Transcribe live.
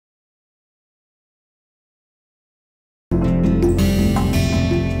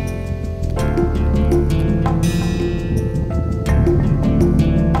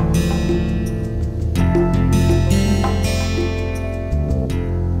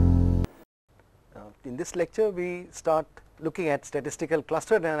in this lecture we start looking at statistical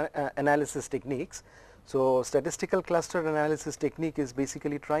cluster analysis techniques. So, statistical cluster analysis technique is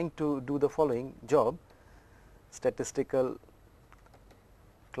basically trying to do the following job: statistical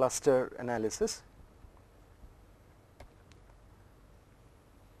cluster analysis.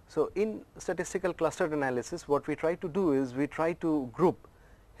 So, in statistical cluster analysis, what we try to do is we try to group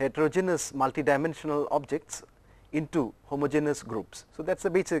heterogeneous multidimensional objects into homogeneous groups. So, that is the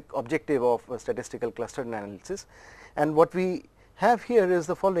basic objective of statistical cluster analysis, and what we have here is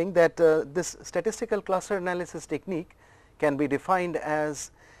the following, that this statistical cluster analysis technique can be defined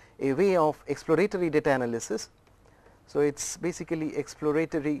as a way of exploratory data analysis. So, it is basically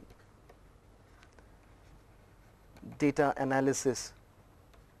exploratory data analysis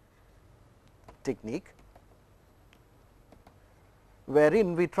technique,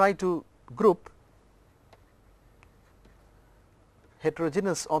 wherein we try to group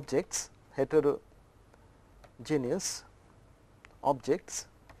heterogeneous objects,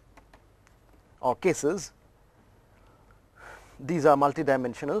 or cases. These are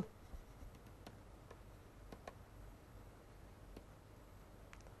multidimensional.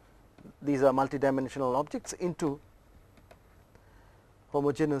 These are multidimensional objects into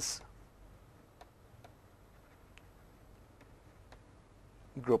homogeneous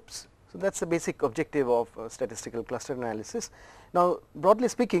groups. So, that is the basic objective of statistical cluster analysis. Now, broadly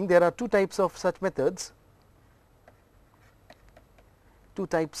speaking, there are two types of such methods. The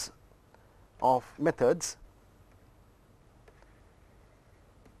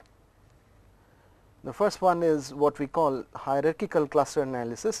first one is what we call hierarchical cluster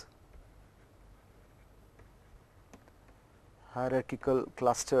analysis. Hierarchical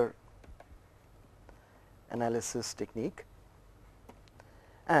cluster analysis technique,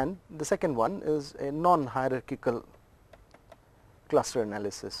 and the second one is a non-hierarchical cluster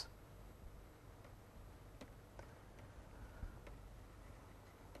analysis.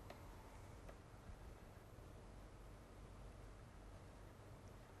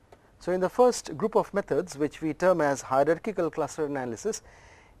 So, in the first group of methods, which we term as hierarchical cluster analysis,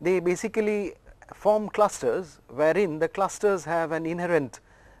 they basically form clusters wherein the clusters have an inherent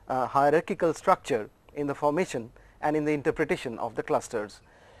hierarchical structure in the formation and in the interpretation of the clusters.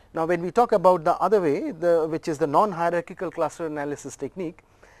 Now, when we talk about the other way, which is the non-hierarchical cluster analysis technique,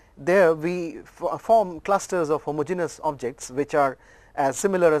 there we form clusters of homogeneous objects which are as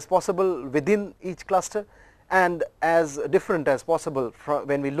similar as possible within each cluster and as different as possible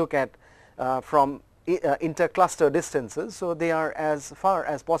when we look at from intercluster distances. So, they are as far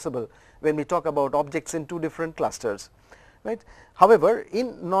as possible when we talk about objects in two different clusters, right. However,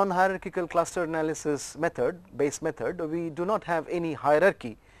 in non-hierarchical cluster analysis base method, we do not have any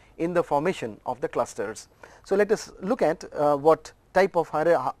hierarchy in the formation of the clusters. So, let us look at what type of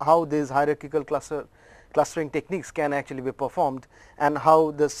how these hierarchical clustering techniques can actually be performed, and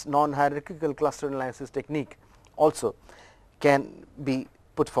how this non-hierarchical cluster analysis technique also can be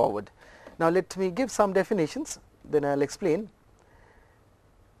put forward. Now, let me give some definitions, then I will explain.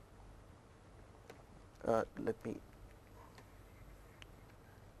 Let me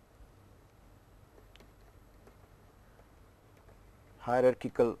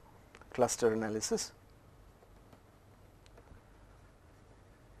hierarchical cluster analysis.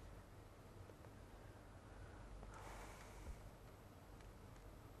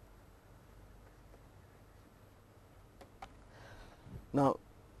 Now,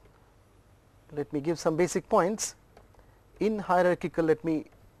 let me give some basic points. In hierarchical, let me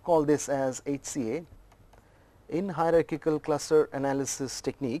call this as HCA. In hierarchical cluster analysis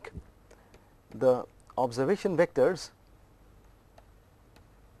technique, the observation vectors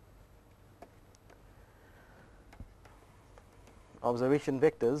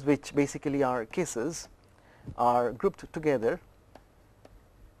which basically are cases are grouped together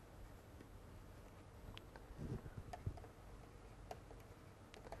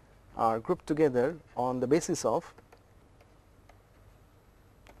on the basis of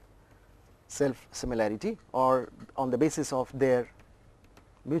self similarity, or on the basis of their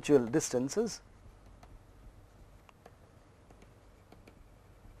mutual distances.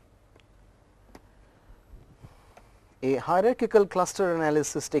 A hierarchical cluster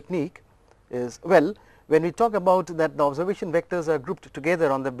analysis technique is, well, when we talk about that the observation vectors are grouped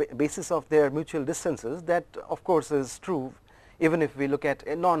together on the basis of their mutual distances, that of course is true even if we look at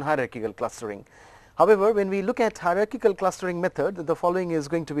a non-hierarchical clustering. However, when we look at hierarchical clustering method, the following is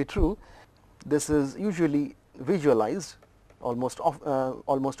going to be true. This is usually visualized, almost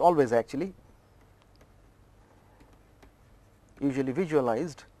always actually, usually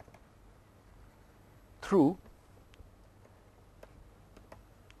visualized through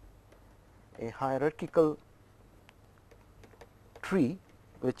a hierarchical tree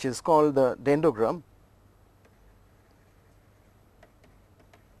which is called the dendrogram,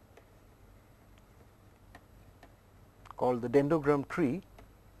 tree,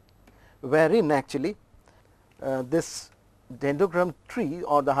 wherein actually this dendrogram tree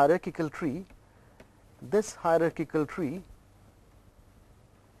or the hierarchical tree, this hierarchical tree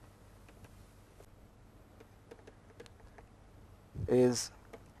is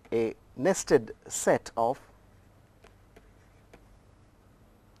a nested set of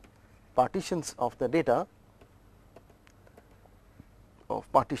partitions of the data,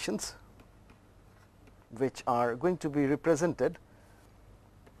 of partitions which are going to be represented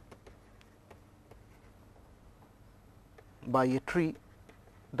by a tree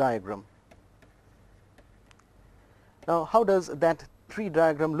diagram. Now, how does that tree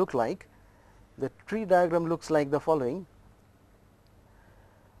diagram look like? The tree diagram looks like the following.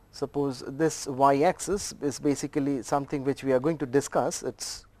 Suppose this y axis is basically something which we are going to discuss, it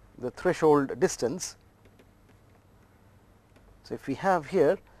is the threshold distance. So, if we have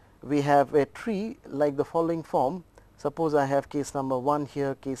here, we have a tree like the following form. Suppose I have case number 1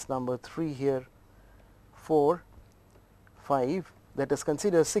 here, case number 3 here, 4, 5, let us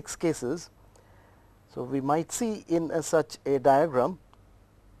consider 6 cases. So, we might see in such a diagram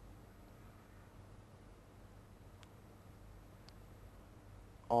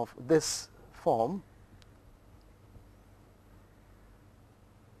of this form,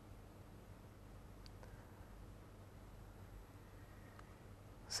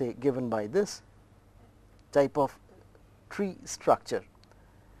 say given by this type of tree structure.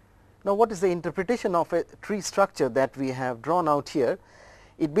 Now, what is the interpretation of a tree structure that we have drawn out here?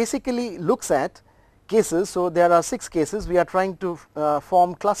 It basically looks at cases. So, there are 6 cases, we are trying to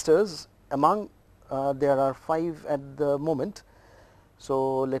form clusters among there are 5 at the moment.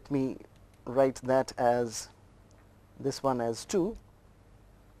 So, let me write that as this one as 2.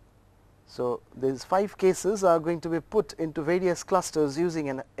 So, these 5 cases are going to be put into various clusters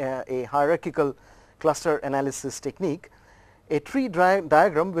using a hierarchical cluster analysis technique. A tree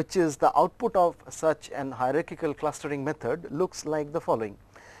diagram which is the output of such an hierarchical clustering method looks like the following.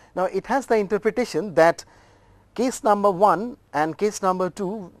 Now, it has the interpretation that case number 1 and case number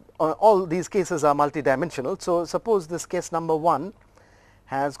 2, all these cases are multidimensional. So, suppose this case number 1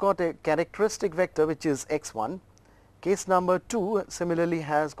 has got a characteristic vector which is x1, case number 2 similarly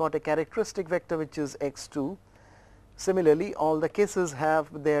has got a characteristic vector which is x2. Similarly, all the cases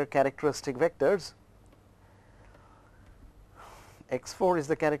have their characteristic vectors. x4 is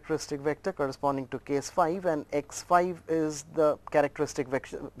the characteristic vector corresponding to case 5 and x5 is the characteristic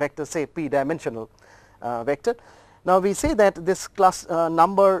vector, say p dimensional vector. Now, we say that this class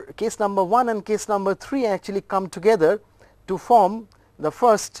case number 1 and case number 3 actually come together to form the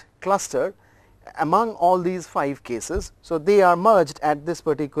first cluster among all these 5 cases. So, they are merged at this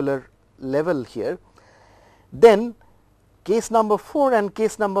particular level here. Then case number 4 and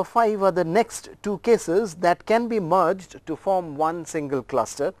case number 5 are the next 2 cases that can be merged to form one single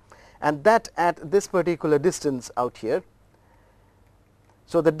cluster, and that at this particular distance out here.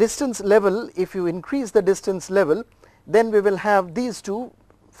 So, the distance level, if you increase the distance level, then we will have these 2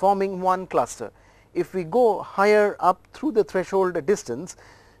 forming one cluster. If we go higher up through the threshold distance,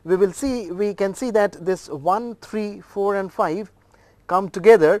 we can see that this 1, 3, 4 and 5 come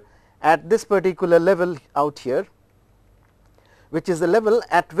together at this particular level out here, which is the level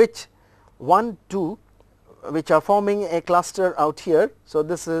at which 1, 2 which are forming a cluster out here. So,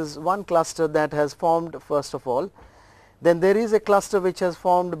 this is one cluster that has formed first of all. Then there is a cluster which has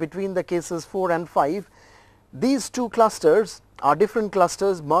formed between the cases 4 and 5. These 2 clusters are different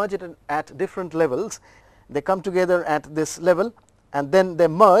clusters merged at different levels. They come together at this level and then they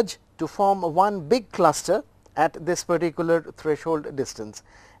merge to form one big cluster at this particular threshold distance.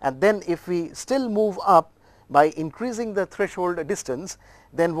 And then if we still move up by increasing the threshold distance,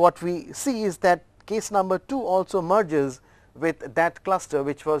 then what we see is that case number 2 also merges with that cluster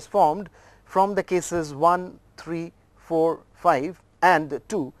which was formed from the cases 1, 3, 4, 5 and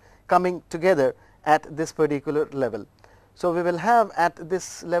 2 coming together at this particular level. So, we will have at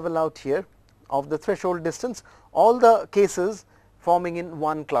this level out here of the threshold distance all the cases forming in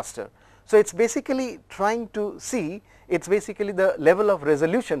one cluster. So, it is basically trying to see, it is basically the level of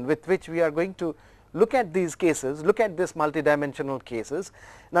resolution with which we are going to look at these cases, look at this multidimensional cases.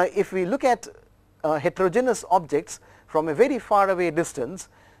 Now, if we look at heterogeneous objects from a very far away distance,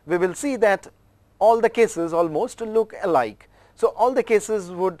 we will see that all the cases almost look alike. So, all the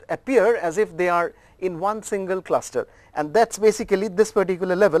cases would appear as if they are in one single cluster, and that is basically this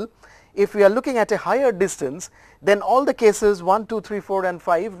particular level. If we are looking at a higher distance, then all the cases 1, 2, 3, 4 and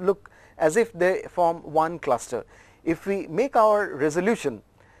 5 look as if they form one cluster. If we make our resolution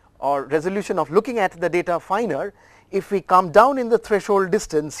or resolution of looking at the data finer, if we come down in the threshold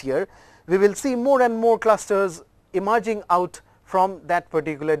distance here, we will see more and more clusters emerging out from that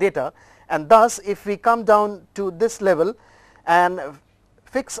particular data, and thus if we come down to this level and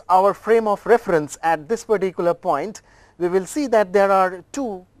fix our frame of reference at this particular point, we will see that there are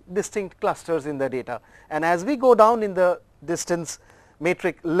two distinct clusters in the data, and as we go down in the distance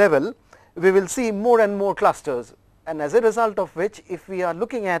metric level, we will see more and more clusters, and as a result of which, if we are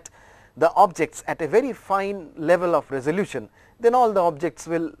looking at the objects at a very fine level of resolution, then all the objects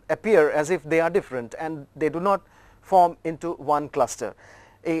will appear as if they are different and they do not form into one cluster.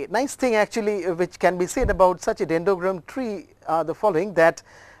 A nice thing actually which can be said about such a dendrogram tree are the following, that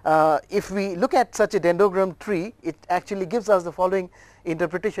if we look at such a dendrogram tree, it actually gives us the following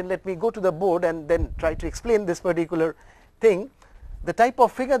interpretation. Let me go to the board and then try to explain this particular thing. The type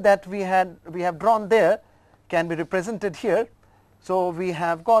of figure that we have drawn there can be represented here. So we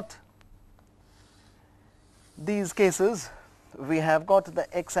have got these cases, we have got the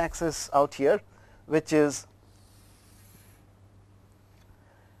x axis out here, which is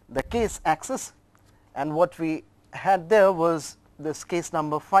the case axis, and what we had there was this case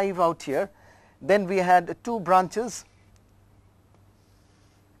number 5 out here. Then we had two branches,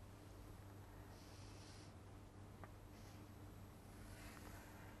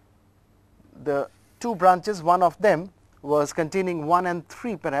 the two branches, one of them was containing 1 and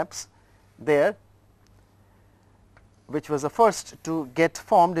 3 perhaps there, which was the first to get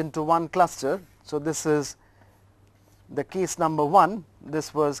formed into one cluster. So this is the case number 1,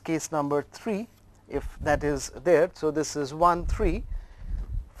 this was case number 3, if that is there. So this is 1, 3,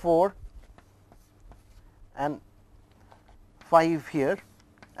 4 and 5 here,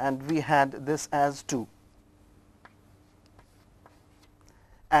 and we had this as 2.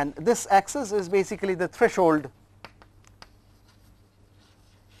 And this axis is basically the threshold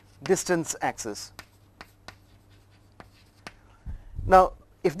distance axis. Now,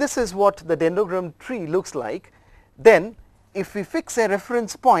 if this is what the dendrogram tree looks like, then if we fix a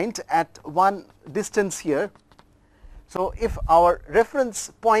reference point at one distance here, so if our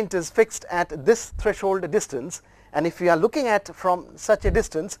reference point is fixed at this threshold distance, and if we are looking at from such a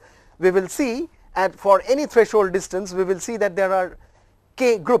distance, we will see for any threshold distance, we will see that there are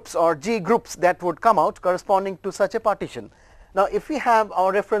k groups or g groups that would come out corresponding to such a partition. Now, if we have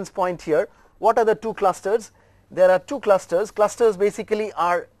our reference point here, what are the two clusters? There are two clusters. Clusters basically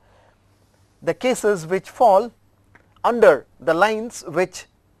are the cases which fall under the lines which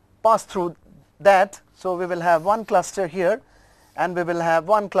pass through that. So we will have one cluster here and we will have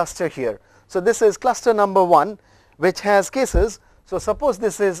one cluster here. So this is cluster number 1, which has cases. So suppose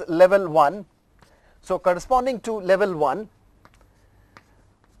this is level 1. So corresponding to level 1,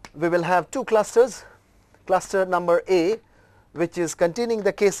 we will have two clusters, cluster number A, which is containing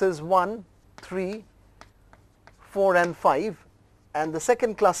the cases 1, 3, 4 and 5, and the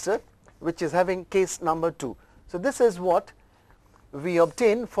second cluster which is having case number 2. So this is what we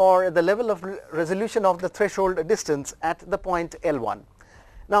obtain for the level of resolution of the threshold distance at the point L1.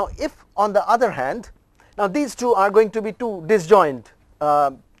 Now, if on the other hand, now these two are going to be two disjoint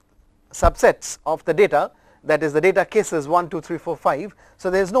subsets of the data, that is the data cases 1, 2, 3, 4, 5. So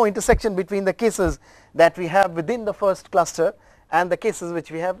there is no intersection between the cases that we have within the first cluster and the cases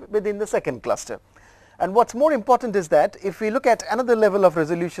which we have within the second cluster. And what's more important is that if we look at another level of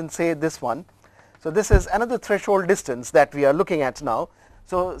resolution, say this one, so this is another threshold distance that we are looking at now.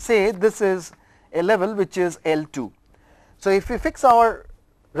 So say this is a level which is L2. So if we fix our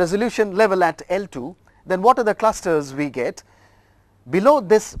resolution level at L2, then what are the clusters we get? Below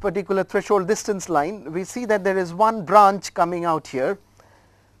this particular threshold distance line, we see that there is one branch coming out here,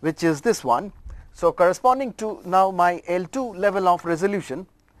 which is this one. So corresponding to now my L2 level of resolution,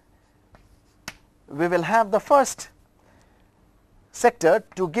 we will have the first sector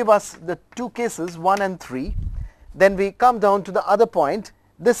to give us the two cases 1 and 3. Then we come down to the other point.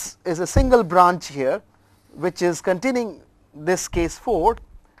 This is a single branch here which is containing this case 4.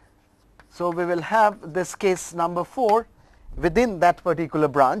 So we will have this case number 4 within that particular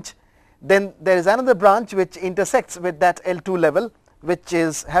branch. Then there is another branch which intersects with that L2 level, which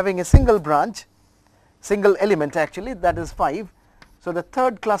is having a single branch, single element actually, that is 5. So the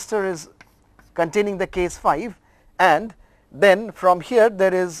third cluster is containing the case 5, and then from here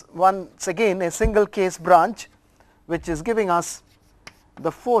there is once again a single case branch which is giving us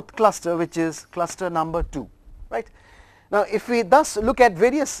the fourth cluster, which is cluster number 2, right. Now, if we thus look at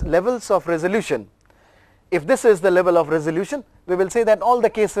various levels of resolution, if this is the level of resolution, we will say that all the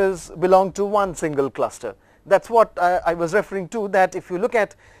cases belong to one single cluster. That is what I was referring to, that if you look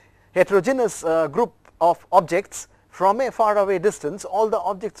at heterogeneous group of objects from a far away distance, all the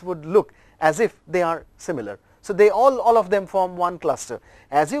objects would look as if they are similar. So, they all of them form one cluster.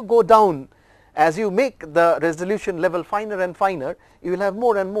 As you go down, as you make the resolution level finer and finer, you will have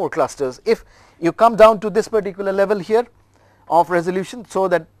more and more clusters. If you come down to this particular level here of resolution, so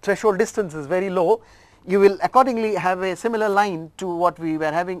that threshold distance is very low, you will accordingly have a similar line to what we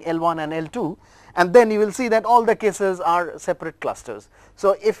were having L1 and L2, and then you will see that all the cases are separate clusters.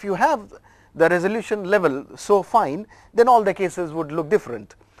 So, if you have the resolution level so fine, then all the cases would look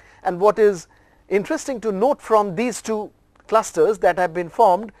different. And what is interesting to note from these two clusters that have been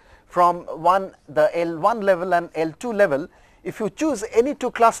formed from the L1 level and L2 level, if you choose any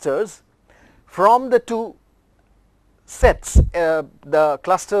two clusters from the two sets, the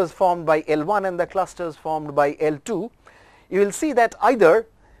clusters formed by L1 and the clusters formed by L2, you will see that either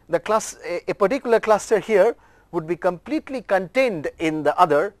a particular cluster here would be completely contained in the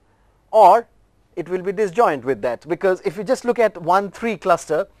other, or it will be disjoint with that, because if you just look at 1,3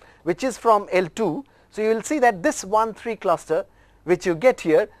 cluster which is from L2, so you will see that this 1,3 cluster which you get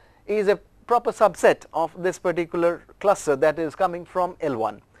here is a proper subset of this particular cluster that is coming from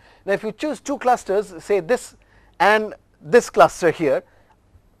L1. Now, if you choose two clusters, say this and this cluster here,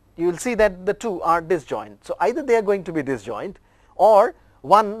 you will see that the two are disjoint. So, either they are going to be disjoint, or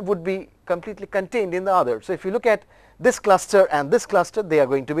one would be completely contained in the other. So, if you look at this cluster and this cluster, they are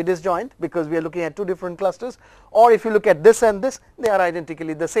going to be disjoint because we are looking at two different clusters, or if you look at this and this, they are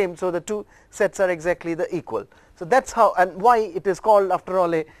identically the same. So, the two sets are exactly the equal. So, that is how and why it is called after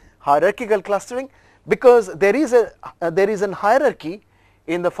all a hierarchical clustering, because there is an hierarchy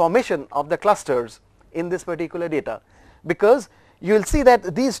in the formation of the clusters in this particular data, because you will see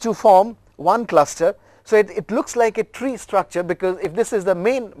that these two form one cluster. So, it looks like a tree structure, because if this is the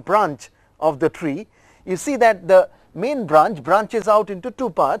main branch of the tree, you see that the main branch branches out into two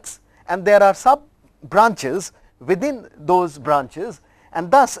parts, and there are sub branches within those branches, and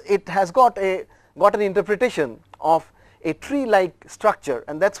thus it has got an interpretation of a tree like structure,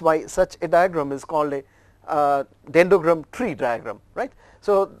 and that is why such a diagram is called a dendrogram tree diagram, right.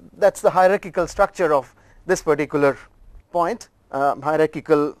 So, that is the hierarchical structure of this particular point,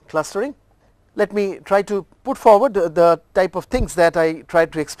 hierarchical clustering. Let me try to put forward the type of things that I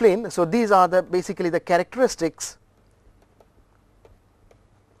tried to explain. So, these are basically the characteristics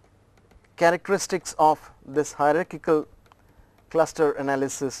of this hierarchical cluster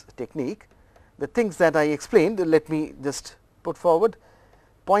analysis technique. The things that I explained, let me just put forward.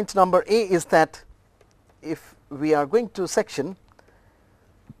 Point number A is that if we are going to sectioning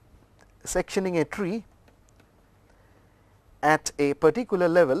a tree at a particular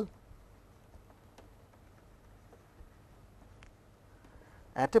level,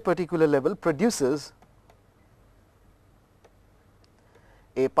 produces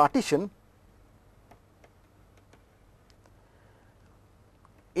a partition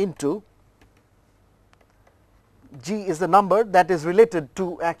into G is the number that is related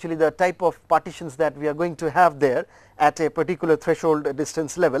to actually the type of partitions that we are going to have there at a particular threshold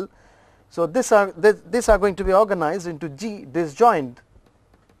distance level. So, these are going to be organized into G disjoint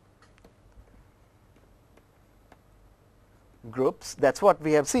groups. That is what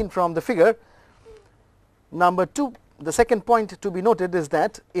we have seen from the figure. Number 2, the second point to be noted is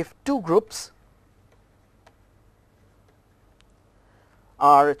that if two groups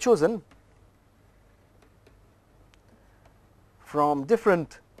are chosen from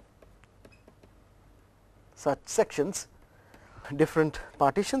different such sections, different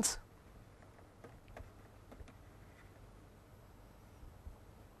partitions,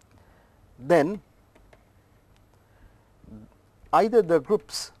 then either the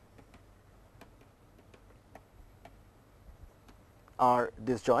groups are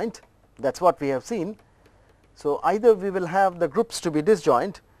disjoint, that is what we have seen. So, either we will have the groups to be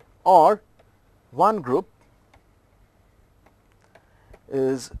disjoint, or one group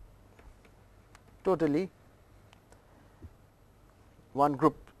is totally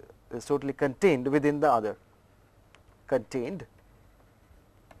contained within the other, contained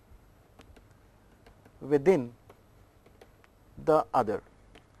within the other.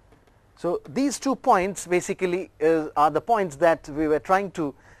 So, these 2 points basically are the points that we were trying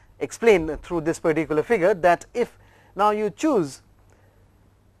to explain through this particular figure, that if now you choose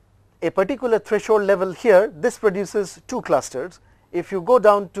a particular threshold level here, this produces 2 clusters. If you go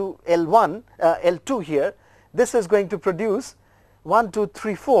down to L1, L2 here, this is going to produce 1, 2,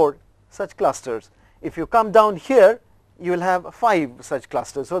 3, 4 such clusters. If you come down here, you will have 5 such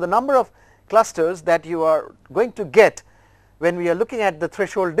clusters. So, the number of clusters that you are going to get when we are looking at the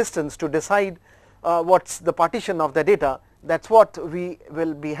threshold distance to decide what is the partition of the data, that is what we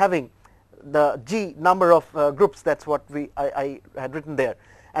will be having, the G number of groups, that is what I had written there.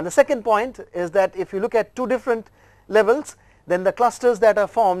 And the second point is that if you look at two different levels, then the clusters that are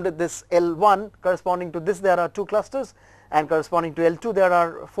formed, this L1 corresponding to this, there are 2 clusters, and corresponding to L2 there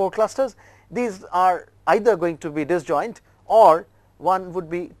are 4 clusters. These are either going to be disjoint or one would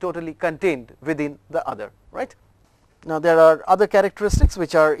be totally contained within the other, right. Now there are other characteristics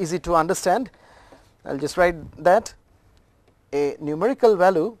which are easy to understand. I will just write that a numerical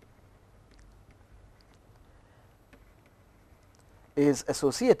value is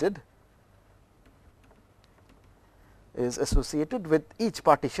associated with each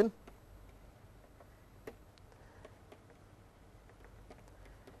partition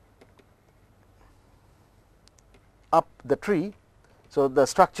up the tree. So the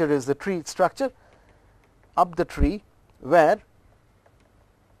structure is the tree structure up the tree where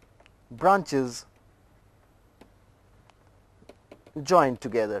branches join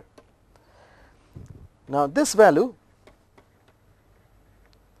together. Now this value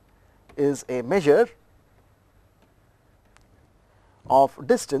is a measure of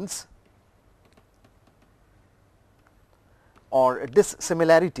distance or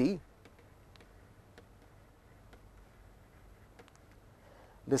dissimilarity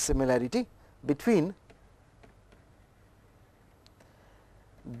between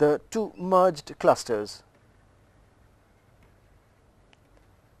the two merged clusters.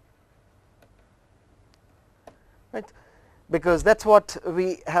 Right, because that is what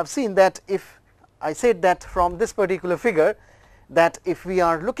we have seen, that if I said that from this particular figure, that if we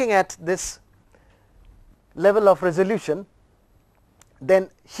are looking at this level of resolution, then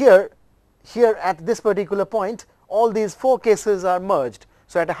here at this particular point all these 4 cases are merged.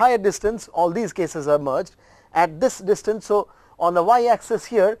 So at a higher distance all these cases are merged at this distance. So on the y axis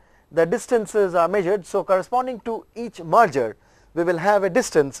here the distances are measured. So corresponding to each merger we will have a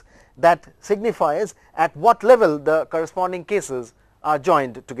distance that signifies at what level the corresponding cases are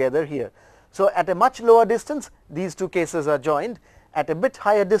joined together here. So at a much lower distance these 2 cases are joined, at a bit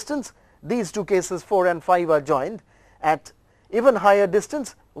higher distance these 2 cases 4 and 5 are joined, at even higher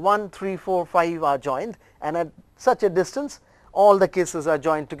distance 1, 3, 4, 5 are joined, and at such a distance all the cases are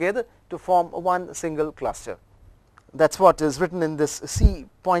joined together to form one single cluster. That is what is written in this C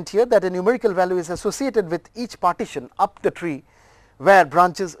point here, that a numerical value is associated with each partition up the tree where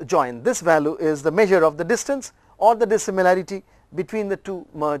branches join. This value is the measure of the distance or the dissimilarity between the 2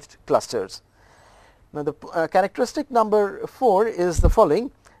 merged clusters. Now the characteristic number 4 is the following,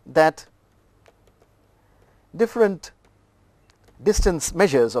 that different distance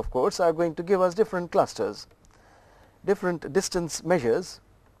measures of course are going to give us different clusters. Different distance measures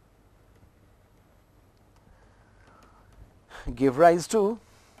give rise to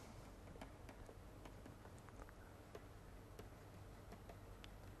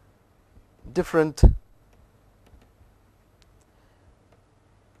different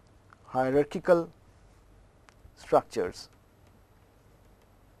hierarchical structures.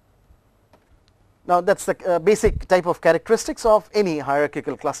 Now that is the basic type of characteristics of any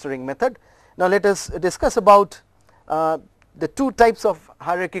hierarchical clustering method. Now let us discuss about the 2 types of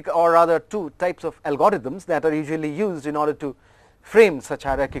hierarchical, or rather 2 types of algorithms that are usually used in order to frame such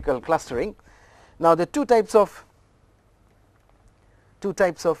hierarchical clustering. Now the two types of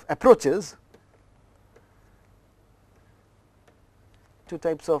approaches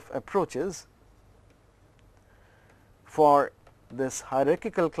for this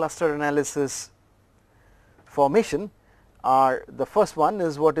hierarchical cluster analysis formation are, the first one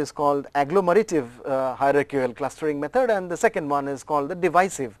is what is called agglomerative hierarchical clustering method, and the second one is called the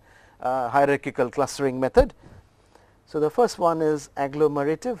divisive hierarchical clustering method. So the first one is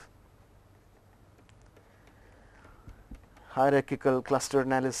agglomerative hierarchical cluster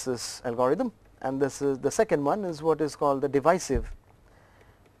analysis algorithm, and this is the second one is what is called the divisive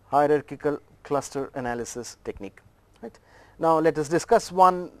hierarchical cluster analysis technique. Right. Now let us discuss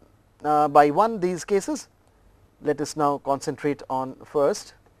one by one these cases. Let us now concentrate on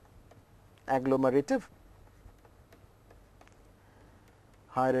first agglomerative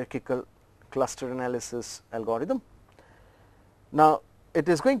hierarchical cluster analysis algorithm. Now it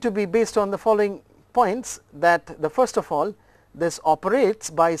is going to be based on the following points, that the first of all, this operates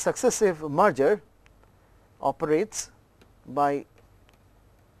by successive merger, of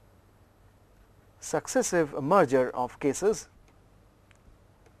cases.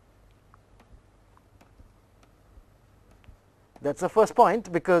 That is the first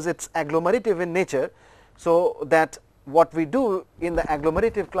point, because it is agglomerative in nature. So that what we do in the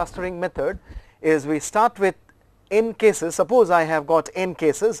agglomerative clustering method is we start with n cases. Suppose I have got n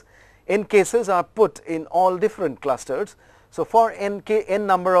cases are put in all different clusters. So, for n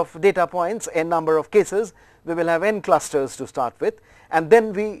number of data points, n number of cases, we will have n clusters to start with, and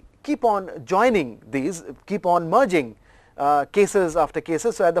then we keep on joining these, keep on merging cases after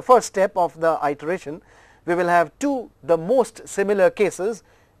cases. So, at the first step of the iteration, we will have the most similar cases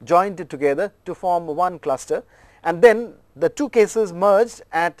joined together to form one cluster, and then the two cases merged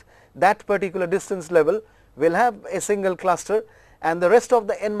at that particular distance level will have a single cluster, and the rest of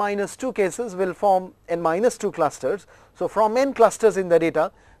the n minus 2 cases will form n minus 2 clusters. So, from n clusters in the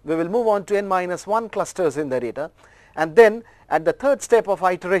data, we will move on to n minus 1 clusters in the data, and then at the third step of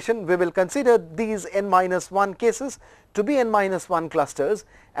iteration, we will consider these n minus 1 cases to be n minus 1 clusters,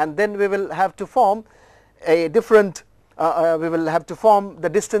 and then we will have to form a different we will have to form the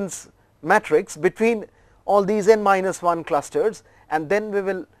distance matrix between all these n minus 1 clusters, and then we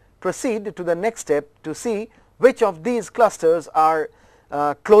will proceed to the next step to see which of these clusters are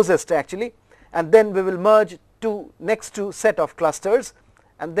closest actually, and then we will merge next to set of clusters,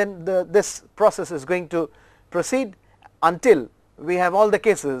 and then this process is going to proceed until we have all the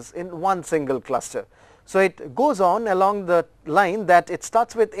cases in one single cluster. So, it goes on along the line that it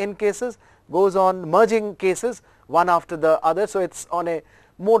starts with n cases, goes on merging cases one after the other. So, it is on a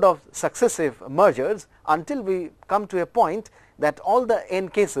mode of successive mergers until we come to a point that all the n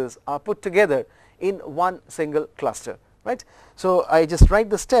cases are put together in one single cluster, right. So, I just write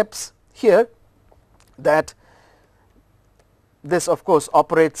the steps here that this of course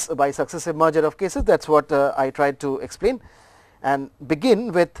operates by successive merger of cases. That is what I tried to explain, and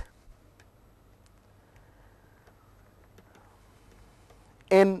begin with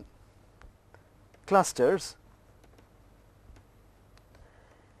n clusters,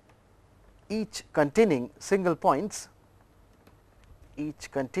 each containing single points, each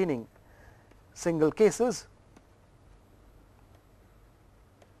containing single cases.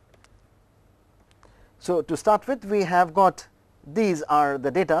 So, to start with, we have got these are the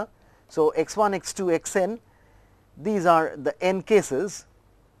data. So, x1, x2, xn, these are the n cases,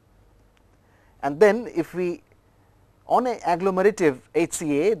 and then if we on a agglomerative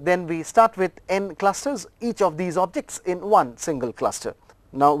HCA, then we start with n clusters, each of these objects in one single cluster.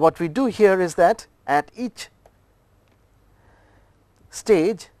 Now, what we do here is that at each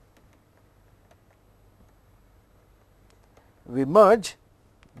stage we merge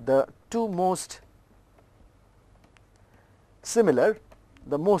the two most similar.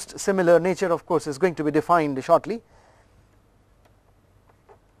 The most similar nature of course is going to be defined shortly.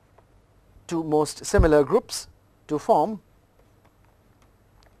 Two most similar groups to form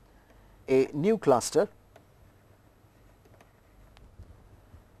a new cluster,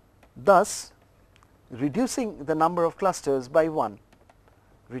 thus reducing the number of clusters by 1,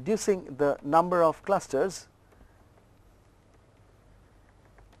 reducing the number of clusters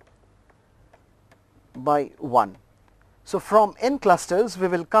by 1. So, from n clusters we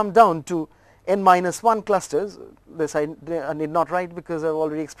will come down to n minus 1 clusters. This I need not write because I have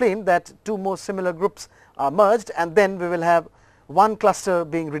already explained that two most similar groups are merged, and then we will have one cluster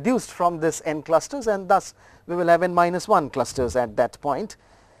being reduced from this n clusters, and thus we will have n minus 1 clusters at that point.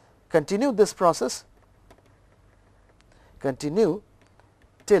 Continue this process, continue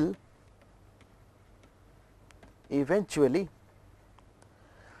till eventually,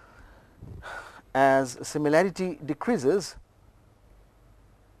 as similarity decreases,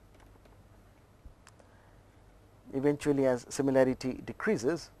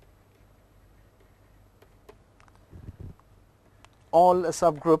 all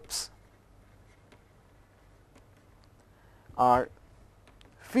subgroups are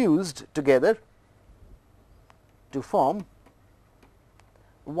fused together to form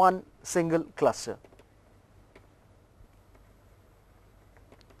one single cluster,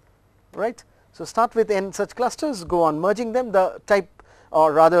 right. So, start with n such clusters, go on merging them. The type,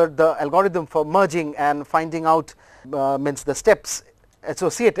 or rather the algorithm for merging and finding out means the steps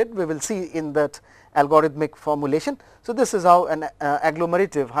associated, we will see in that algorithmic formulation. So, this is how an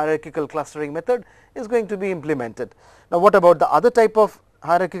agglomerative hierarchical clustering method is going to be implemented. Now, what about the other type of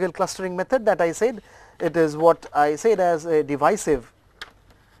hierarchical clustering method that I said? It is what I said as a divisive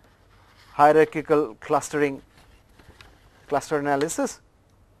hierarchical cluster analysis.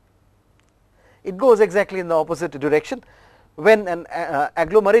 It goes exactly in the opposite direction. When an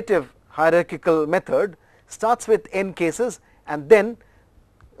agglomerative hierarchical method starts with n cases and then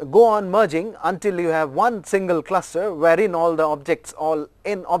go on merging until you have one single cluster wherein all the objects, all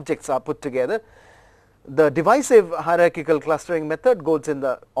n objects are put together. The divisive hierarchical clustering method goes in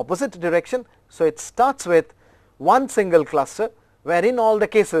the opposite direction. So, it starts with one single cluster wherein all the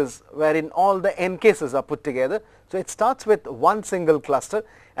cases, wherein all the n cases are put together. So, it starts with one single cluster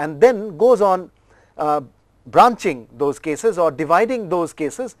and then goes on branching those cases or dividing those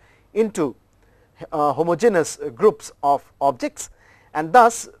cases into homogeneous groups of objects, and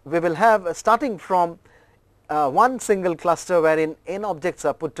thus we will have starting from one single cluster wherein n objects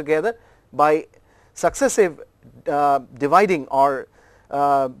are put together by successive dividing or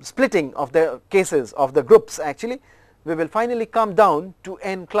splitting of the cases of the groups. Actually, we will finally come down to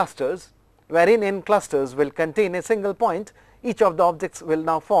n clusters, wherein n clusters will contain a single point. Each of the objects will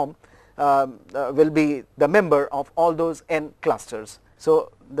now form will be the member of all those n clusters.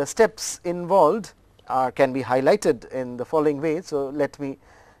 So, the steps involved can be highlighted in the following way. So, let me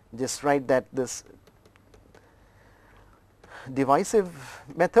just write that this divisive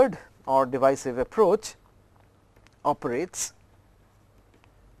method or divisive approach operates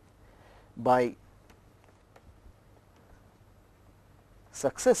by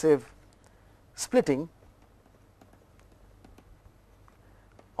successive splitting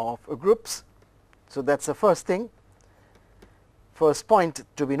of groups. So, that is the first thing, first point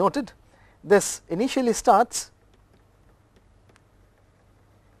to be noted. This initially starts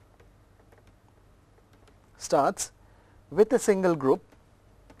with a single group,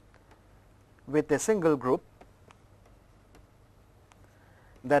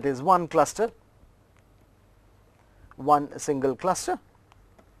 that is one cluster, one single cluster,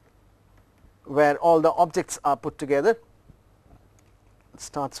 where all the objects are put together. It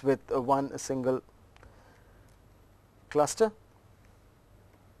starts with one single cluster.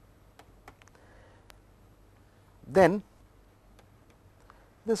 Then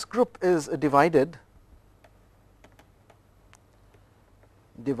this group is divided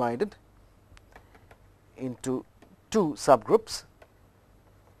into two subgroups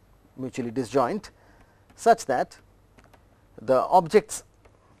mutually disjoint, such that the objects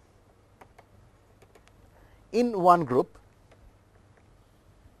in one group,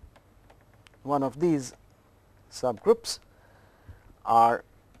 one of these subgroups, are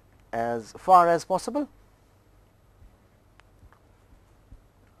as far as possible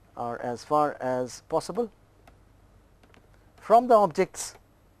from the objects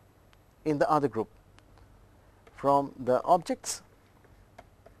in the other group,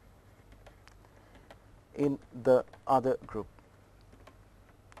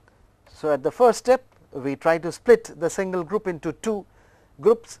 So, at the first step we try to split the single group into two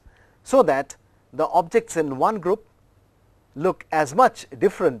groups, so that the objects in one group look as much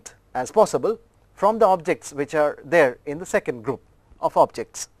different as possible from the objects which are there in the second group of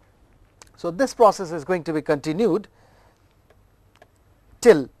objects. So, this process is going to be continued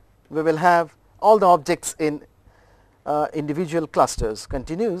till we will have all the objects in individual clusters,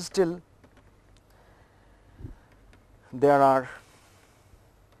 continues till there are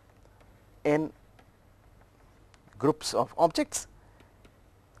n groups of objects,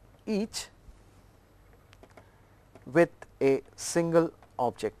 each with a single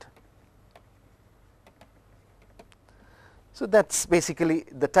object. So, that is basically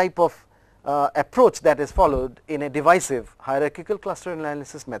the type of approach that is followed in a divisive hierarchical cluster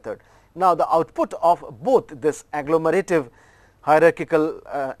analysis method. Now, the output of both this agglomerative hierarchical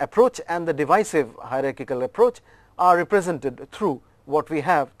approach and the divisive hierarchical approach are represented through what we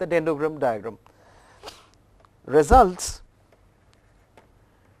have, the dendrogram diagram. Results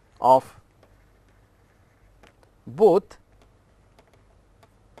of both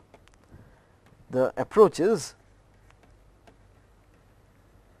the approaches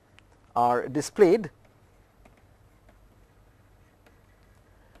are displayed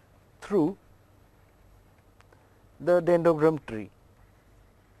through the dendrogram tree.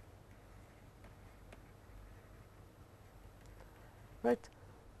 Right.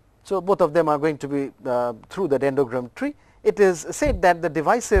 So, both of them are going to be through the dendrogram tree. It is said that the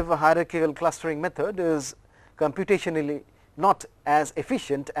divisive hierarchical clustering method is computationally not as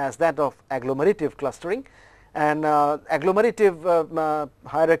efficient as that of agglomerative clustering, and agglomerative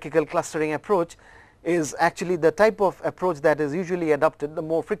hierarchical clustering approach is actually the type of approach that is usually adopted, the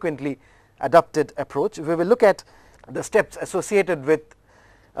more frequently adopted approach. We will look at the steps associated with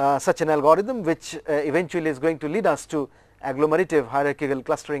such an algorithm, which eventually is going to lead us to agglomerative hierarchical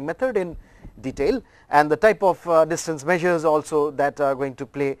clustering method in detail, and the type of distance measures also that are going to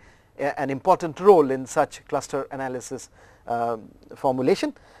play an important role in such cluster analysis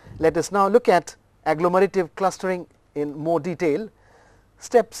formulation. Let us now look at agglomerative clustering in more detail.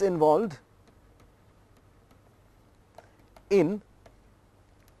 Steps involved in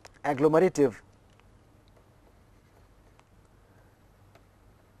agglomerative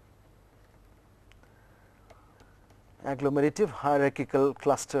hierarchical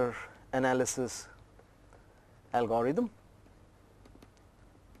cluster analysis algorithm.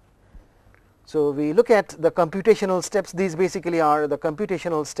 So, we look at the computational steps. These basically are the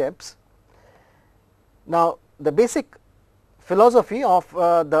computational steps. Now, the basic philosophy of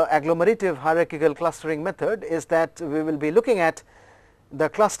the agglomerative hierarchical clustering method is that we will be looking at the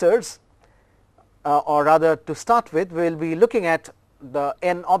clusters, or rather to start with we will be looking at the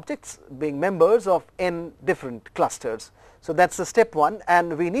n objects being members of n different clusters. So, that is the step 1,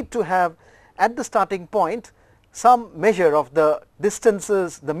 and we need to have at the starting point some measure of the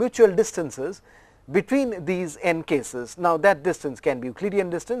distances, the mutual distances between these n cases. Now, that distance can be Euclidean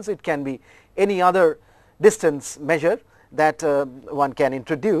distance, it can be any other distance measure that one can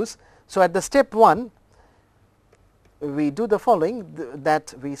introduce. So, at the step 1 we do the following,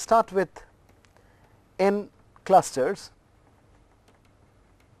 that we start with n clusters,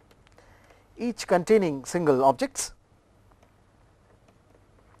 each containing single objects,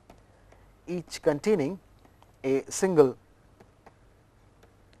 each containing a single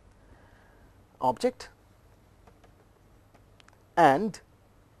object, and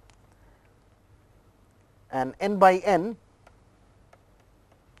an n by n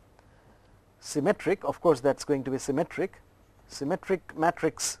symmetric, of course, that is going to be symmetric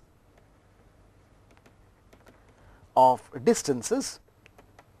matrix of distances.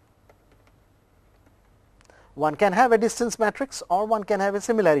 One can have a distance matrix or one can have a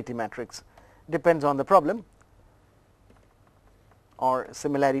similarity matrix, depends on the problem, or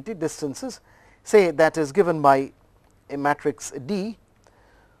similarity distances. Say that is given by a matrix D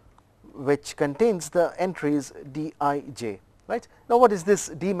which contains the entries D I j, right. Now, what is this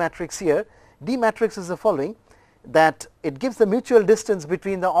D matrix here? D matrix is the following, that it gives the mutual distance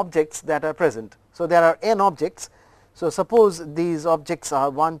between the objects that are present. So, there are n objects. So, suppose these objects are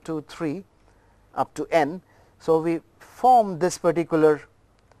 1, 2, 3 up to n. So, we form this particular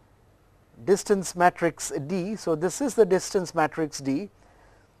distance matrix D. So, this is the distance matrix D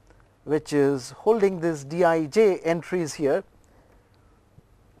which is holding this Dij entries here.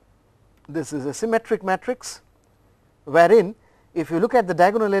 This is a symmetric matrix wherein if you look at the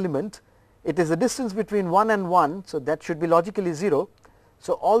diagonal element, it is the distance between 1 and 1. So, that should be logically 0.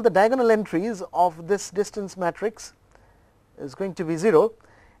 So, all the diagonal entries of this distance matrix is going to be 0,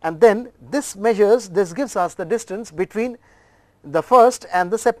 and then this measures, this gives us the distance between the first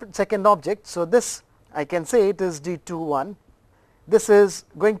and the second object. So, this I can say it is D21. This is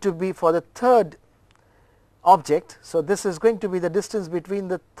going to be for the third object. So, this is going to be the distance between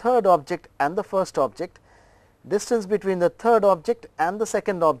the third object and the first object, distance between the third object and the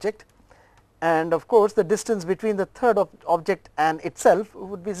second object, and of course, the distance between the third object and itself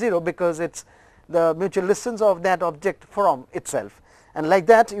would be 0, because it is the mutual distance of that object from itself, and like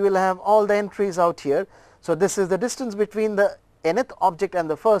that you will have all the entries out here. So, this is the distance between the nth object and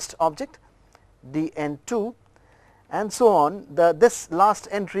the first object, dn2, and so on. This last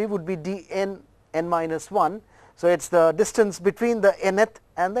entry would be dn n minus 1. So, it is the distance between the nth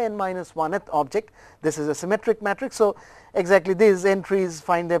and the n minus 1th object. This is a symmetric matrix. So, exactly these entries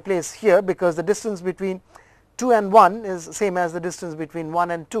find their place here, because the distance between 2 and 1 is same as the distance between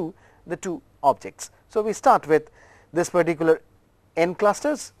 1 and 2, the two objects. So, we start with this particular n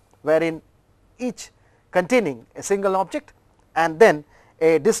clusters wherein each containing a single object, and then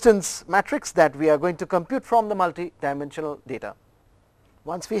a distance matrix that we are going to compute from the multi-dimensional data.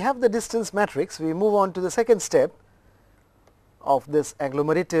 Once we have the distance matrix, we move on to the second step of this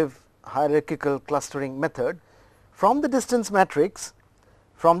agglomerative hierarchical clustering method. From the distance matrix,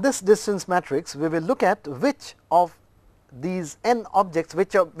 from this distance matrix, we will look at which of these n objects,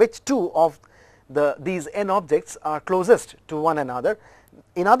 which two of these n objects are closest to one another.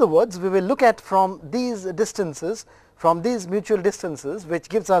 In other words, we will look at from these distances, from these mutual distances, which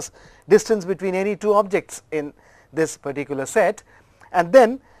gives us distance between any two objects in this particular set, and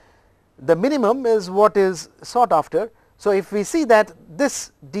then the minimum is what is sought after. So, if we see that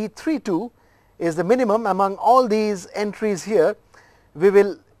this D32 is the minimum among all these entries here, we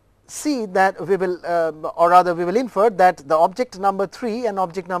will see that we will or rather we will infer that the object number 3 and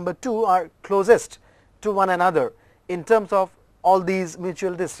object number 2 are closest to one another in terms of all these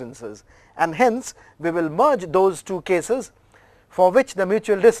mutual distances, and hence we will merge those two cases for which the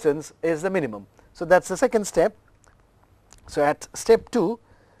mutual distance is the minimum. So, that is the second step. So, at step 2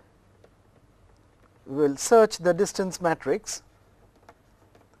 we will search the distance matrix,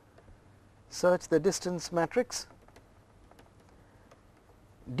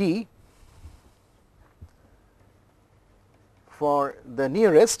 D for the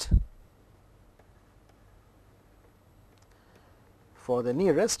nearest,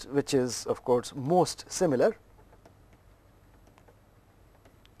 which is of course most similar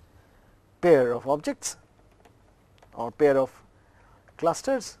pair of objects or pair of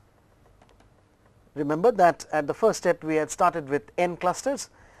clusters, Remember that at the first step we had started with n clusters.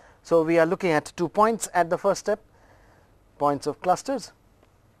 So, we are looking at 2 points at the first step, points of clusters.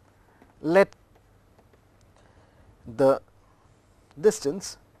 Let the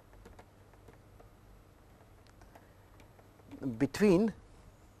distance between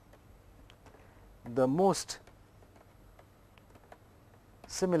the most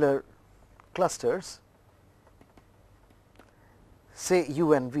similar clusters, say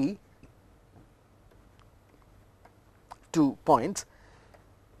u and v, 2 points,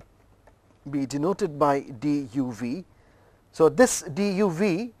 be denoted by duv. So, this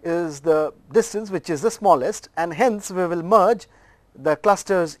duv is the distance which is the smallest, and hence we will merge the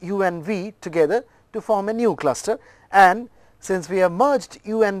clusters u and v together to form a new cluster. And since we have merged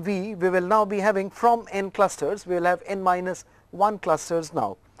u and v, we will now be having from n clusters, we will have n minus 1 clusters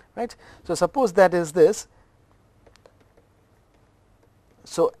now, right. So, suppose that is this.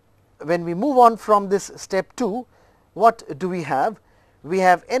 So, when we move on from this step 2, what do we have? We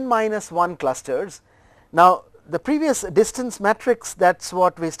have n minus 1 clusters. Now, the previous distance matrix, that is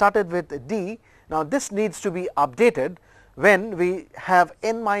what we started with D. Now, this needs to be updated when we have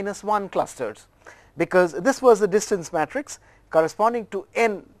n minus 1 clusters, because this was the distance matrix corresponding to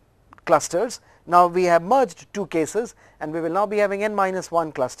n clusters. Now, we have merged 2 cases, and we will now be having n minus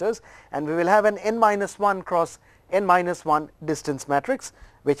 1 clusters, and we will have an n minus 1 cross n minus 1 distance matrix,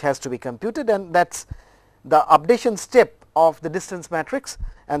 which has to be computed, and that is the updation step of the distance matrix,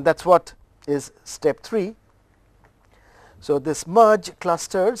 and that is what is step 3. So, this merge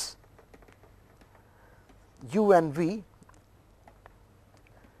clusters u and v,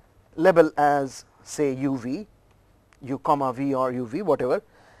 label as say uv, u comma v or uv, whatever,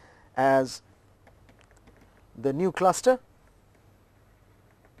 as the new cluster,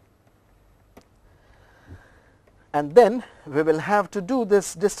 and then we will have to do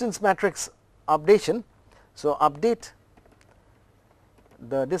this distance matrix updation. So, update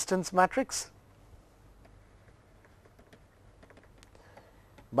the distance matrix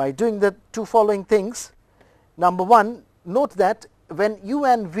by doing the 2 following things. Number 1, note that when u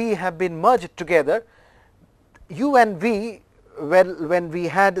and v have been merged together, u and v, when we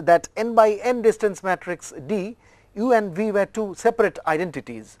had that n by n distance matrix D, u and v were 2 separate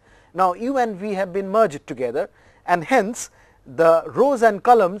identities. Now, u and v have been merged together, and hence the rows and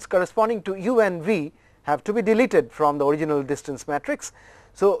columns corresponding to u and v have to be deleted from the original distance matrix.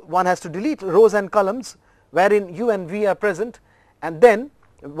 So, one has to delete rows and columns wherein u and v are present, and then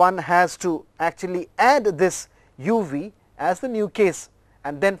one has to actually add this uv as the new case,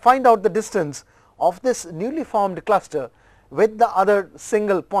 and then find out the distance of this newly formed cluster with the other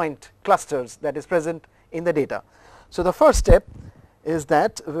single point clusters that is present in the data. So, the first step is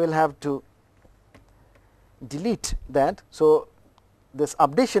that we will have to delete that. So, this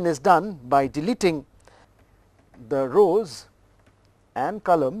updation is done by deleting the rows and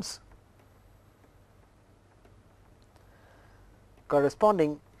columns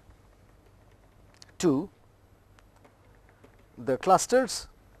corresponding to the clusters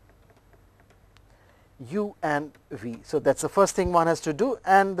u and v. So, that is the first thing one has to do,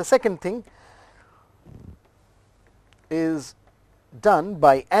 and the second thing is done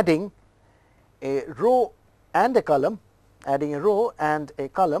by adding a row and a column, adding a row and a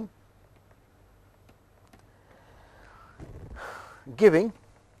column, giving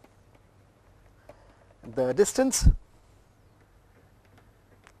the distance,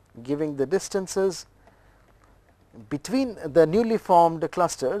 giving the distances between the newly formed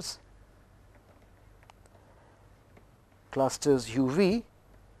clusters, clusters uv,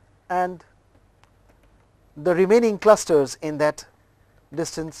 and the remaining clusters in that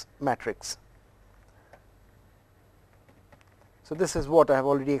distance matrix. So, this is what I have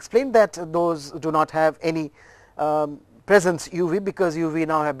already explained, that those do not have any presence uv, because uv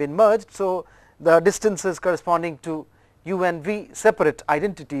now have been merged. So, the distances corresponding to u and v separate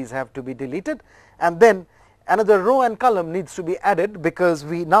identities have to be deleted, and then another row and column needs to be added, because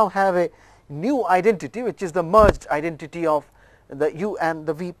we now have a new identity which is the merged identity of the u and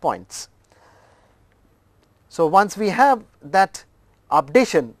the v points. So, once we have that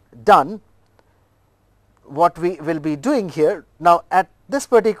updation done, what we will be doing here now at this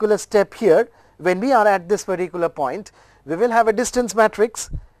particular step here, when we are at this particular point, we will have a distance matrix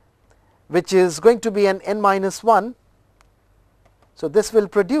which is going to be an n minus 1. So, this will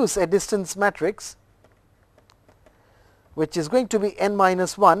produce a distance matrix which is going to be n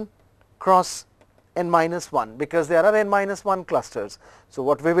minus 1 cross n minus 1, because there are n minus 1 clusters. So,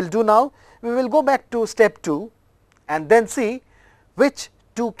 what we will do now, we will go back to step 2 and then see which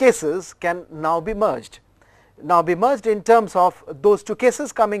 2 cases can now be merged. Now, be merged in terms of those 2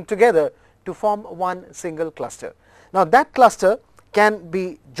 cases coming together to form one single cluster. Now, that cluster can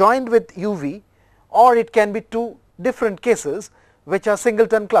be joined with UV, or it can be two different cases which are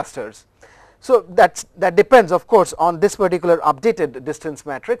singleton clusters. So, that depends of course on this particular updated distance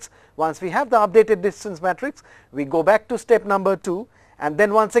matrix. Once we have the updated distance matrix, we go back to step number 2 and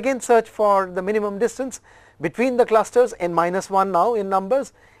then once again search for the minimum distance between the clusters n minus 1 now in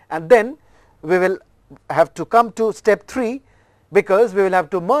numbers, and then we will have to come to step 3, because we will have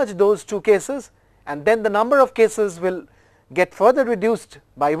to merge those two cases, and then the number of cases will get further reduced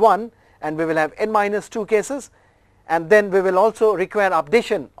by 1 and we will have n minus 2 cases, and then we will also require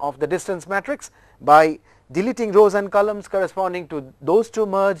updation of the distance matrix by deleting rows and columns corresponding to those two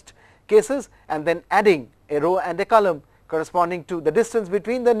merged cases and then adding a row and a column corresponding to the distance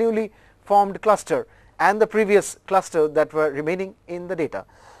between the newly formed cluster and the previous cluster that were remaining in the data.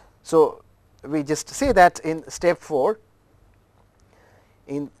 So, we just say that in step 4.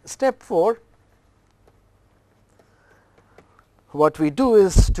 In step 4, what we do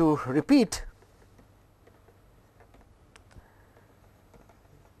is to repeat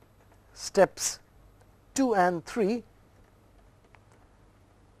steps 2 and 3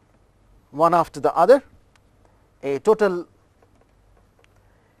 one after the other, a total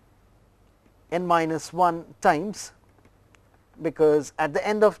n minus 1 times, because at the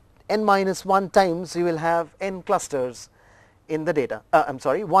end of n minus 1 times you will have n clusters in the data, I am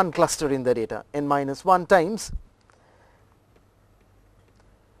sorry, one cluster in the data, n minus 1 times.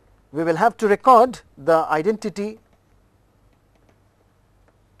 We will have to record the identity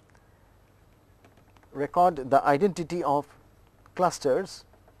of clusters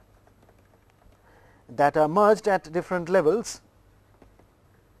that are merged at different levels,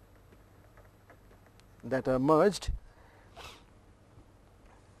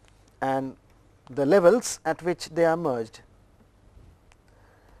 and the levels at which they are merged.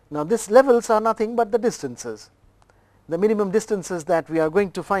 Now, these levels are nothing but the distances, the minimum distances that we are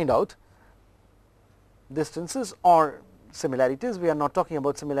going to find out, distances or similarities. We are not talking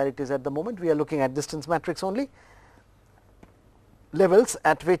about similarities at the moment, we are looking at distance matrix only, levels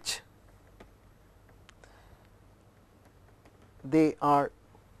at which they are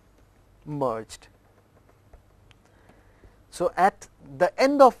merged. So, at the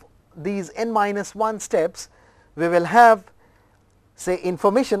end of these n minus 1 steps, we will have say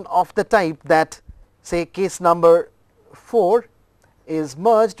information of the type that say case number 4 is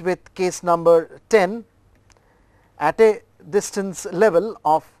merged with case number 10 at a distance level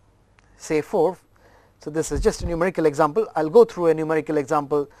of say 4. So, this is just a numerical example. I will go through a numerical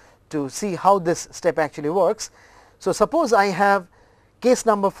example to see how this step actually works. So, suppose I have case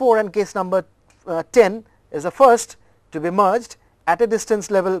number 4 and case number 10 is the first to be merged at a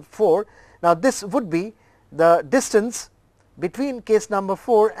distance level 4. Now, this would be the distance between case number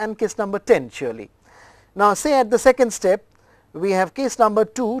 4 and case number 10 surely. Now, say at the second step we have case number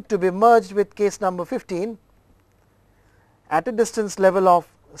 2 to be merged with case number 15 at a distance level of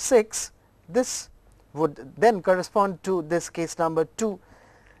 6. This would then correspond to this case number 2,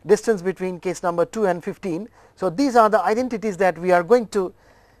 distance between case number 2 and 15. So, these are the identities that we are going to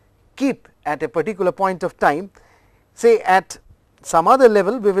keep at a particular point of time. Say at some other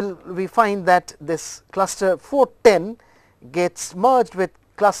level we find that this cluster 410 gets merged with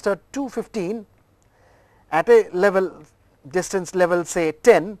cluster 215 at a level distance level say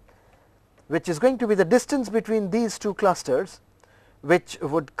 10, which is going to be the distance between these two clusters, which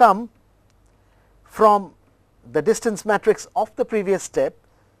would come from the distance matrix of the previous step.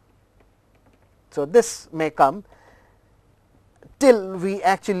 So, this may come till we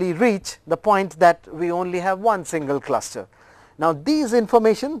actually reach the point that we only have one single cluster. Now, these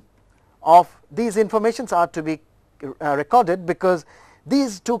informations are to be recorded, because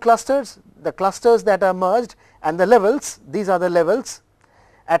these two clusters, the clusters that are merged and the levels, these are the levels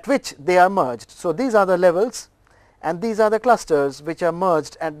at which they are merged. So, these are the levels and these are the clusters which are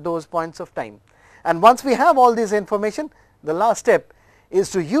merged at those points of time. And once we have all this information, the last step is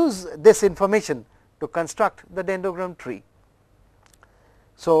to use this information to construct the dendrogram tree.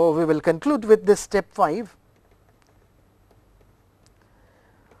 So, we will conclude with this step 5.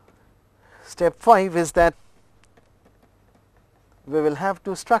 Step 5 is that we will have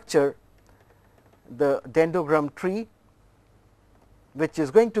to structure the dendrogram tree, which is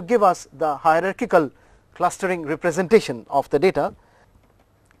going to give us the hierarchical clustering representation of the data.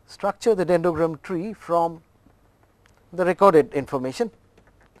 Structure the dendrogram tree from the recorded information,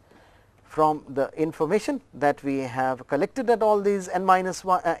 from the information that we have collected at all these n minus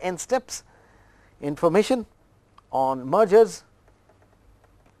 1 n steps, information on mergers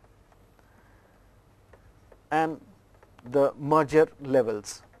and the merger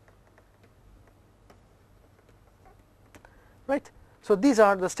levels. right. So, these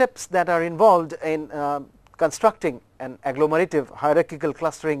are the steps that are involved in constructing an agglomerative hierarchical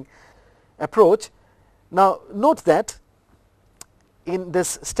clustering approach. Now, note that in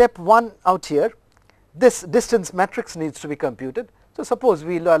this step 1 out here, this distance matrix needs to be computed. So, suppose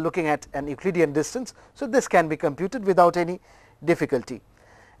we are looking at an Euclidean distance. So, this can be computed without any difficulty.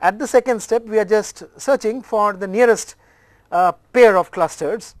 At the second step, we are just searching for the nearest pair of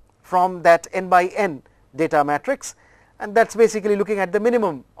clusters from that n by n data matrix, and that is basically looking at the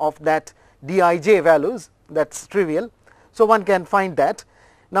minimum of that dij values, that is trivial. So, one can find that.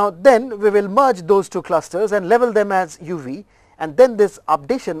 Now, then we will merge those two clusters and level them as uv, and then this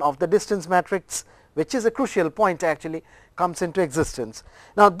updation of the distance matrix, which is a crucial point, actually comes into existence.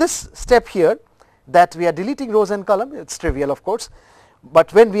 Now, this step here, that we are deleting rows and column, it is trivial of course,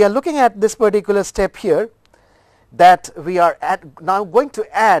 but when we are looking at this particular step here, that we are now going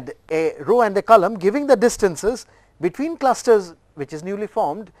to add a row and a column giving the distances between clusters which is newly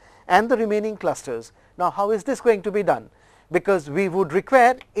formed and the remaining clusters. Now, how is this going to be done? Because we would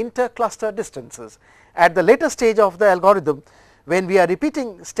require inter-cluster distances. At the later stage of the algorithm, when we are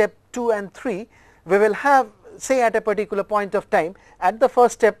repeating step 2 and 3, we will have, say, at a particular point of time, at the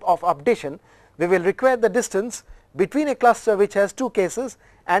first step of updation, we will require the distance between a cluster which has 2 cases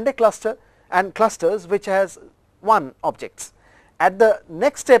and a cluster and clusters which has 1 objects. At the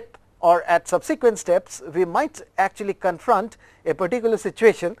next step or at subsequent steps, we might actually confront a particular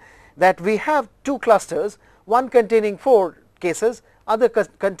situation that we have 2 clusters, one containing 4 cases, other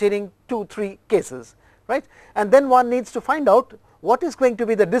containing 2-3 cases, right. And then one needs to find out what is going to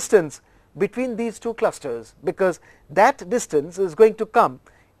be the distance between these 2 clusters, because that distance is going to come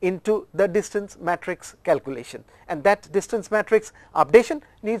into the distance matrix calculation, and that distance matrix updation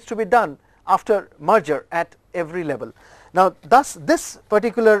needs to be done after merger at every level. Now, thus this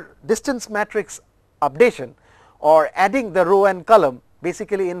particular distance matrix updation or adding the row and column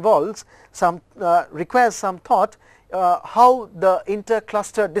basically involves some requires some thought how the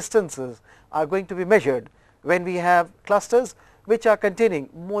inter-cluster distances are going to be measured when we have clusters which are containing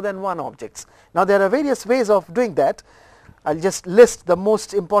more than 1 objects. Now, there are various ways of doing that. I will just list the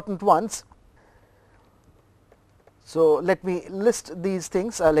most important ones. So, let me list these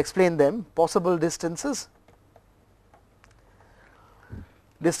things, I will explain them. Possible distances,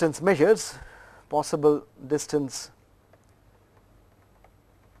 distance measures, possible distance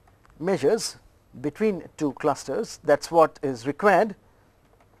measures between 2 clusters, that is what is required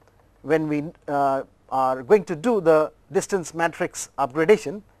when we are going to do the distance matrix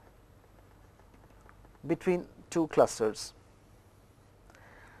upgradation between 2 clusters.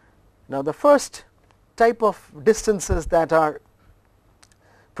 Now, the first type of distances that are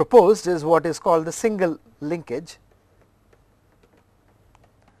proposed is what is called the single linkage.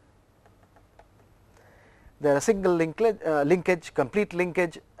 There are single linkage, complete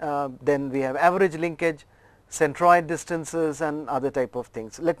linkage, then we have average linkage, centroid distances and other type of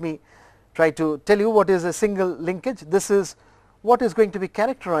things. Let me try to tell you what is a single linkage. This is what is going to be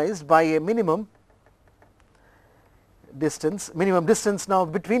characterized by a minimum distance now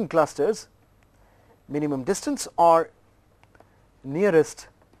between clusters, minimum distance or nearest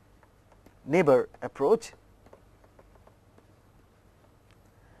neighbor approach.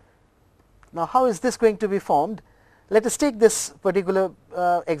 Now, how is this going to be formed? Let us take this particular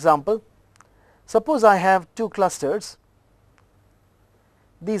example. Suppose I have 2 clusters,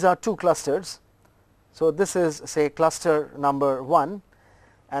 these are 2 clusters. So, this is say cluster number 1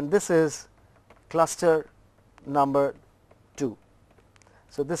 and this is cluster number 2.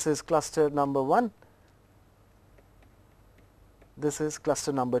 So, this is cluster number 1, this is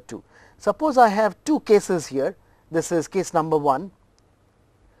cluster number 2. Suppose I have 2 cases here, this is case number 1,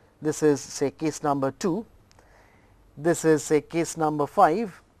 this is say case number 2, this is say case number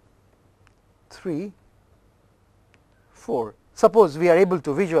 5, 3, 4. Suppose we are able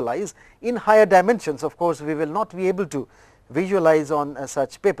to visualize in higher dimensions, of course, we will not be able to visualize on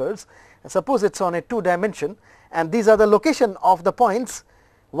such papers. Suppose it is on a 2 dimension and these are the location of the points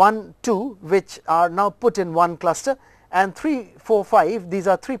 1, 2 which are now put in one cluster, and 3, 4, 5 these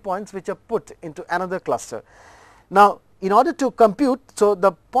are 3 points which are put into another cluster. Now, in order to compute, so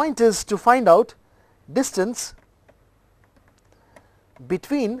the point is to find out distance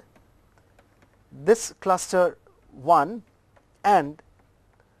between this cluster 1 and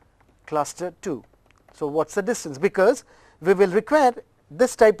cluster 2. So, what is the distance? Because we will require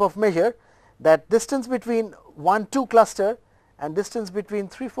this type of measure, that distance between 1, 2 cluster and distance between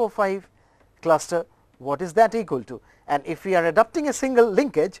 3, 4, 5 cluster, what is that equal to? And if we are adopting a single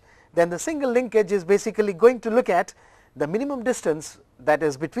linkage, then the single linkage is basically going to look at the minimum distance that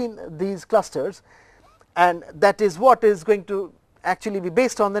is between these clusters and that is what is going to actually be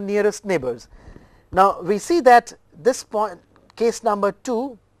based on the nearest neighbors. Now, we see that this point, case number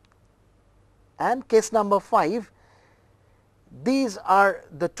 2 and case number 5, these are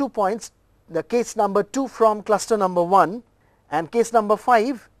the 2 points, the case number 2 from cluster number 1 and case number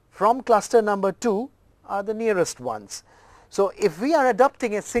 5 from cluster number 2 are the nearest ones. So, if we are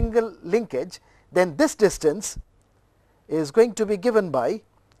adopting a single linkage, then this distance is going to be given by,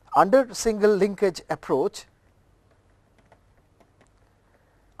 under single linkage approach,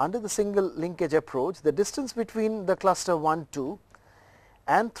 the distance between the cluster 1, 2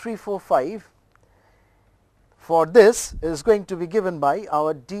 and 3, 4, 5 for this is going to be given by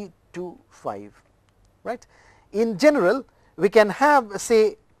our D2, 5, right. In general, we can have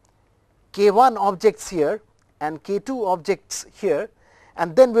say K1 objects here and K2 objects here,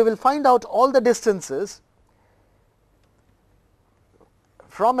 and then we will find out all the distances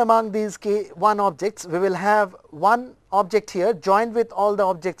from among these K1 objects. We will have one object here joined with all the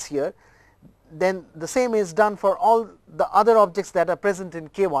objects here, then the same is done for all the other objects that are present in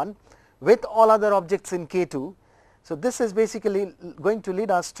K1 with all other objects in K2. So, this is basically going to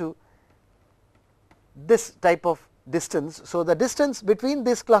lead us to this type of distance. So, the distance between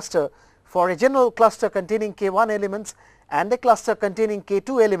this cluster for a general cluster containing K1 elements and a cluster containing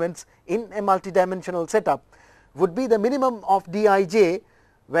K2 elements in a multidimensional setup would be the minimum of Dij,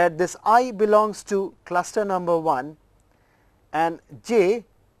 where this I belongs to cluster number 1 and j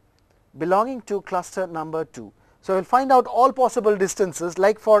belonging to cluster number 2. So, we will find out all possible distances,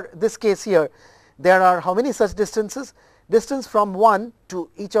 like for this case here there are how many such distances? Distance from 1 to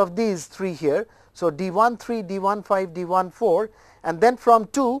each of these 3 here. So, D1 3, D1 5, D1 4, and then from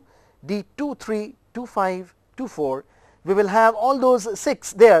 2 D2 3, 2 5, 2 4. We will have all those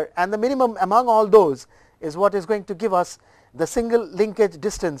 6 there, and the minimum among all those is what is going to give us the single linkage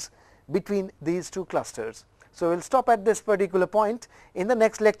distance between these two clusters. So, we will stop at this particular point. In the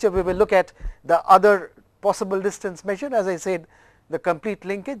next lecture, we will look at the other possible distance measure, as I said, the complete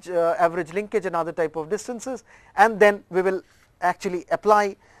linkage, average linkage and other type of distances, and then we will actually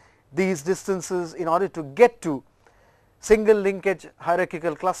apply these distances in order to get to single linkage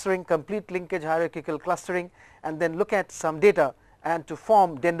hierarchical clustering, complete linkage hierarchical clustering, and then look at some data and to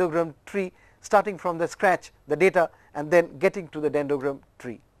form dendrogram tree, starting from the scratch the data and then getting to the dendrogram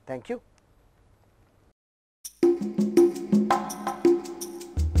tree. Thank you.